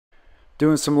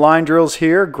Doing some line drills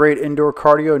here. Great indoor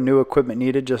cardio, new equipment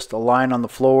needed. Just a line on the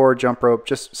floor, jump rope,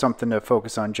 just something to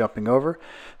focus on jumping over.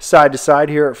 Side to side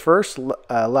here at first,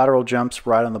 lateral jumps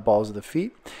right on the balls of the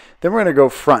feet. Then we're going to go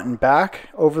front and back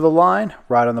over the line,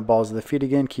 right on the balls of the feet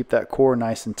again. Keep that core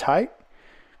nice and tight.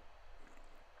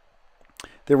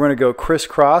 Then we're going to go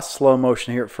crisscross, slow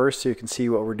motion here at first so you can see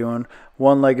what we're doing.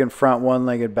 One leg in front, one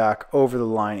leg in back, over the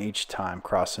line each time.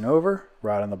 Crossing over,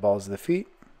 right on the balls of the feet.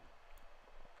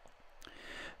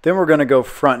 Then we're going to go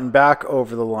front and back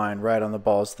over the line, right on the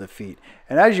balls of the feet.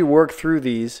 And as you work through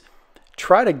these,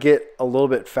 try to get a little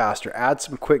bit faster. Add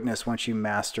some quickness once you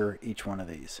master each one of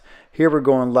these. Here we're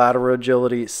going lateral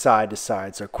agility, side to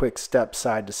side. So quick step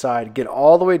side to side. Get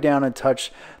all the way down and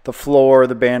touch the floor,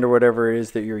 the band, or whatever it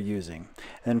is that you're using.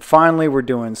 And finally, we're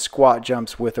doing squat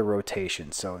jumps with a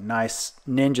rotation. So nice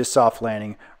ninja soft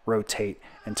landing, rotate,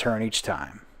 and turn each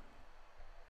time.